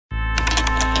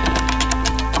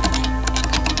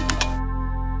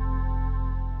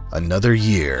Another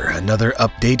year, another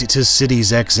update to Cities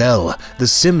XL, the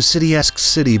SimCity-esque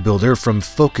city builder from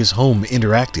Focus Home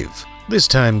Interactive. This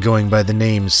time going by the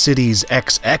name Cities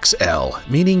XXL,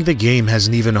 meaning the game has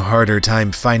an even harder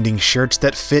time finding shirts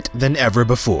that fit than ever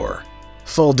before.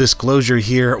 Full disclosure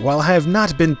here, while I have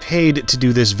not been paid to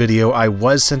do this video, I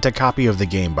was sent a copy of the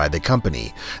game by the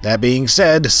company. That being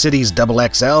said, Cities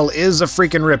XXL is a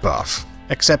freaking ripoff.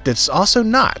 Except it's also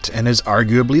not, and is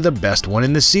arguably the best one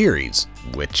in the series,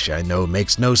 which I know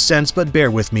makes no sense, but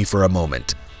bear with me for a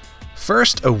moment.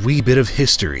 First, a wee bit of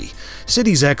history.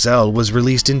 Cities XL was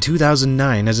released in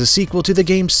 2009 as a sequel to the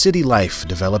game City Life,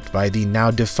 developed by the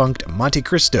now-defunct Monte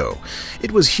Cristo.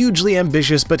 It was hugely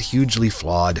ambitious but hugely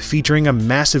flawed, featuring a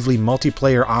massively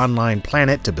multiplayer online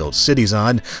planet to build cities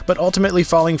on, but ultimately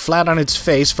falling flat on its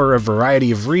face for a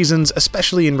variety of reasons,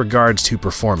 especially in regards to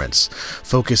performance.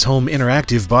 Focus Home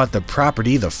Interactive bought the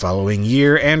property the following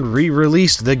year and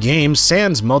re-released the game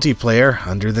sans multiplayer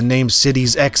under the name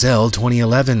Cities XL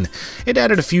 2011. It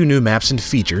added a few new maps and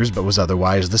features, but was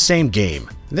otherwise the same game.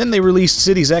 Then they released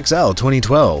Cities XL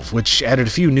 2012, which added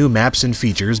a few new maps and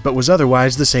features, but was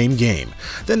otherwise the same game.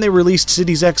 Then they released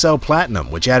Cities XL Platinum,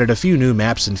 which added a few new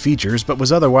maps and features, but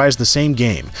was otherwise the same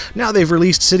game. Now they've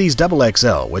released Cities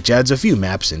XXL, which adds a few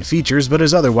maps and features, but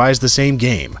is otherwise the same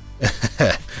game.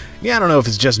 Yeah, I don't know if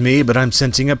it's just me, but I'm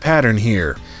sensing a pattern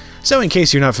here. So in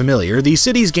case you're not familiar, the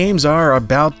Cities games are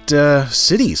about,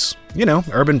 cities. You know,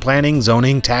 urban planning,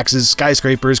 zoning, taxes,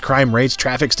 skyscrapers, crime rates,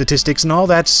 traffic statistics, and all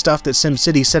that stuff that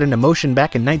SimCity set into motion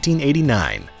back in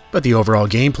 1989. But the overall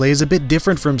gameplay is a bit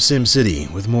different from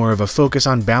SimCity, with more of a focus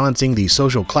on balancing the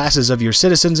social classes of your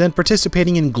citizens and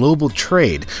participating in global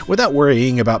trade, without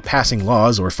worrying about passing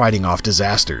laws or fighting off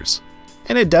disasters.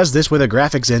 And it does this with a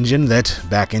graphics engine that,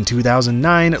 back in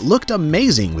 2009, looked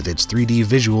amazing with its 3D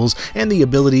visuals and the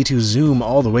ability to zoom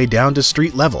all the way down to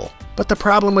street level. But the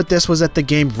problem with this was that the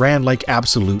game ran like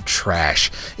absolute trash.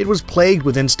 It was plagued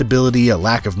with instability, a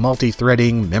lack of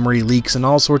multi-threading, memory leaks, and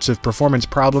all sorts of performance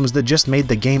problems that just made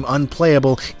the game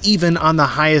unplayable even on the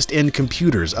highest-end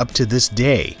computers up to this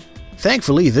day.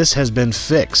 Thankfully, this has been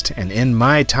fixed, and in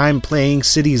my time playing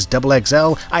Cities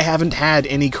XXL, I haven't had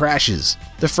any crashes.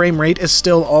 The frame rate is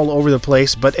still all over the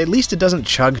place, but at least it doesn't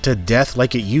chug to death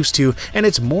like it used to, and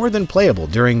it's more than playable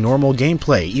during normal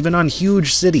gameplay, even on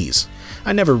huge cities.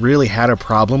 I never really had a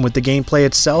problem with the gameplay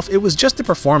itself, it was just the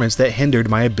performance that hindered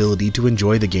my ability to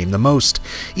enjoy the game the most.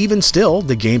 Even still,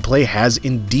 the gameplay has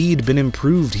indeed been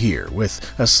improved here, with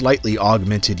a slightly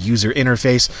augmented user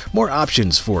interface, more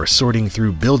options for sorting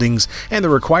through buildings, and the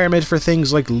requirement for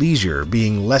things like leisure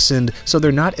being lessened so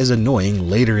they're not as annoying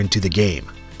later into the game.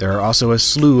 There are also a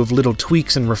slew of little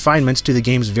tweaks and refinements to the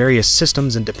game's various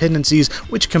systems and dependencies,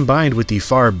 which combined with the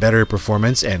far better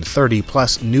performance and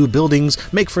 30+ new buildings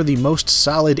make for the most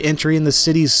solid entry in the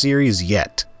Cities series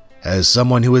yet. As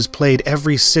someone who has played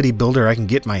every city builder I can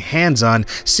get my hands on,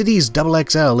 Cities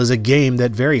XXL is a game that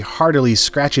very heartily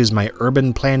scratches my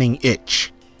urban planning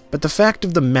itch. But the fact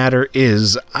of the matter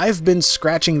is, I've been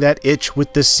scratching that itch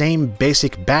with the same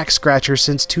basic back scratcher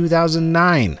since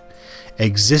 2009.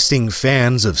 Existing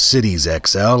fans of Cities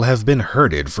XL have been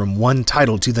herded from one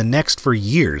title to the next for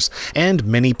years, and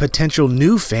many potential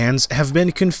new fans have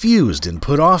been confused and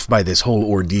put off by this whole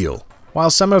ordeal.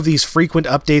 While some of these frequent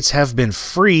updates have been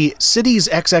free, Cities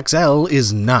XXL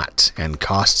is not, and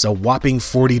costs a whopping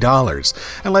 $40,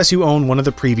 unless you own one of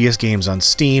the previous games on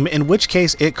Steam, in which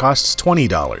case it costs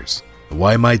 $20.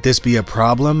 Why might this be a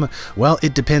problem? Well,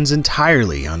 it depends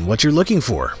entirely on what you're looking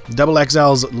for.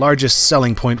 XXL's largest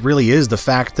selling point really is the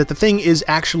fact that the thing is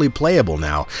actually playable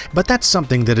now, but that's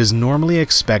something that is normally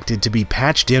expected to be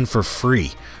patched in for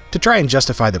free. To try and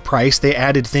justify the price, they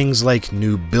added things like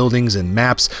new buildings and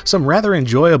maps, some rather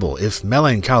enjoyable, if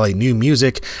melancholy new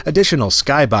music, additional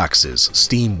skyboxes,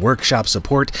 Steam Workshop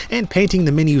support, and painting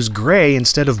the menus gray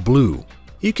instead of blue.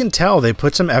 You can tell they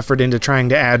put some effort into trying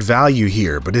to add value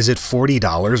here, but is it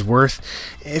 $40 worth?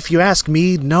 If you ask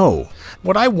me, no.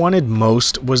 What I wanted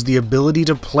most was the ability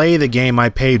to play the game I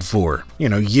paid for,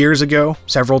 years ago,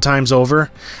 several times over.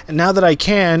 And now that I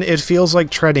can, it feels like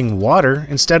treading water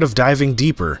instead of diving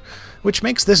deeper, which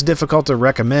makes this difficult to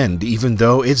recommend, even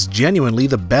though it's genuinely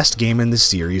the best game in the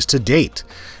series to date.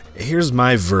 Here's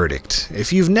my verdict.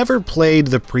 If you've never played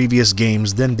the previous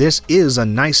games, then this is a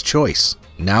nice choice.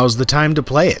 Now's the time to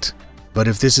play it. But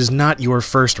if this is not your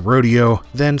first rodeo,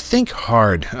 then think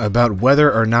hard about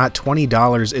whether or not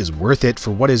 $20 is worth it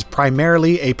for what is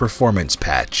primarily a performance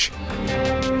patch.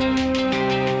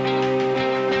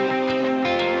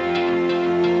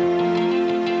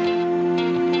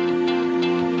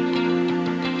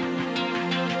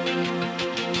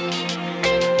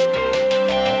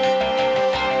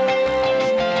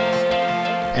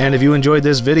 And if you enjoyed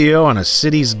this video on a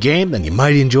cities game, then you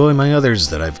might enjoy my others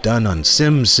that I've done on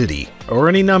SimCity, or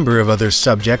any number of other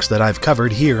subjects that I've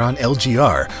covered here on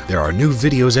LGR. There are new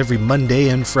videos every Monday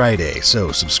and Friday,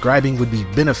 so subscribing would be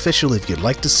beneficial if you'd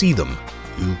like to see them.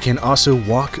 You can also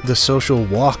walk the social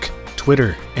walk.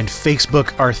 Twitter and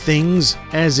Facebook are things,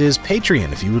 as is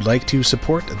Patreon if you would like to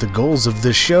support the goals of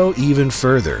this show even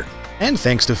further. And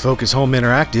thanks to Focus Home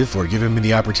Interactive for giving me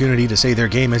the opportunity to say their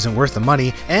game isn't worth the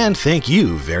money, and thank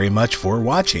you very much for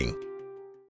watching.